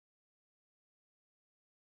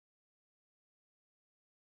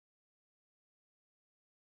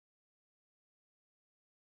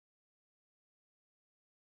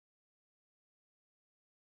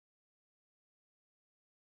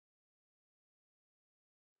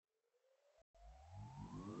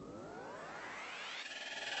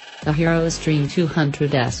The Hero Xtreme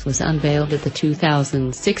 200S was unveiled at the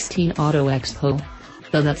 2016 Auto Expo.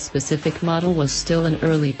 Though that specific model was still an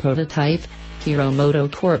early prototype, Hero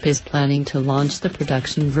MotoCorp is planning to launch the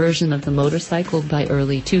production version of the motorcycle by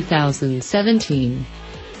early 2017.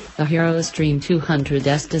 The Hero Xtreme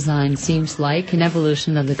 200S design seems like an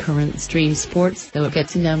evolution of the current Xtreme Sports, though it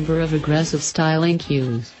gets a number of aggressive styling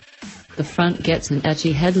cues. The front gets an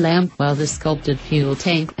edgy headlamp while the sculpted fuel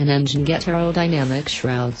tank and engine get aerodynamic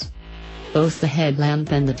shrouds. Both the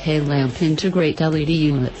headlamp and the tail lamp integrate LED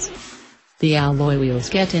units. The alloy wheels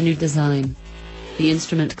get a new design. The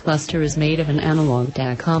instrument cluster is made of an analog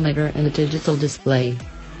tachometer and a digital display.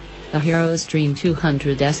 The Hero Xtreme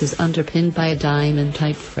 200S is underpinned by a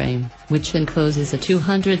diamond-type frame, which encloses a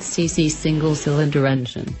 200cc single-cylinder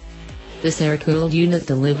engine. This air-cooled unit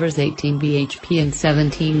delivers 18 bhp and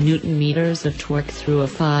 17 Nm of torque through a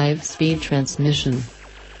 5-speed transmission.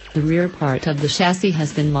 The rear part of the chassis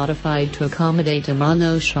has been modified to accommodate a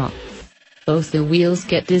monoshock. Both the wheels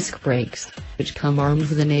get disc brakes, which come armed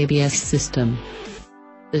with an ABS system.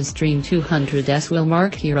 The Xtreme 200S will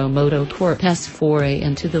mark Hero MotoCorp's foray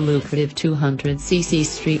into the lucrative 200cc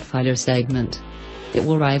street fighter segment. It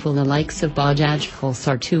will rival the likes of Bajaj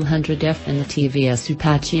Pulsar 200F and the TVS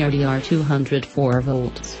Apache RDR 204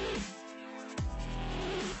 volts.